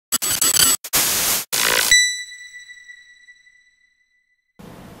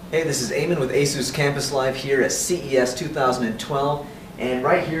Hey, this is Eamon with ASUS Campus Live here at CES 2012, and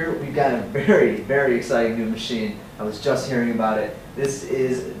right here we've got a very exciting new machine. I was just hearing about it. This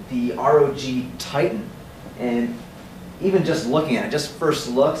is the ROG Tytan, and even just looking at it, just first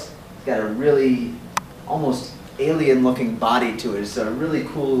looks, it's got a really almost alien looking body to it. It's a really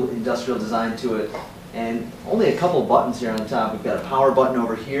cool industrial design to it, and only a couple buttons here on the top. We've got a power button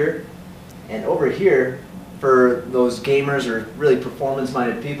over here, and over here for those gamers or really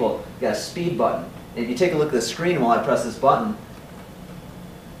performance-minded people, you got a speed button. And if you take a look at the screen while I press this button,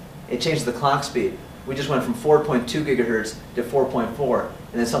 it changes the clock speed. We just went from 4.2 gigahertz to 4.4. And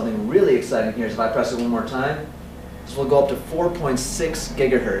then something really exciting here is if I press it one more time, this will go up to 4.6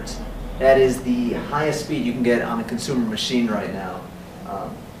 gigahertz. That is the highest speed you can get on a consumer machine right now.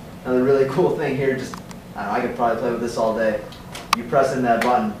 Another really cool thing here, just I could probably play with this all day. You press in that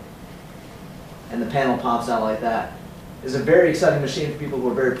button, and the panel pops out like that. It's a very exciting machine for people who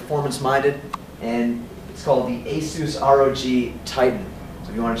are very performance-minded, and it's called the ASUS ROG Tytan. So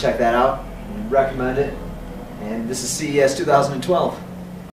if you want to check that out, we recommend it. And this is CES 2012.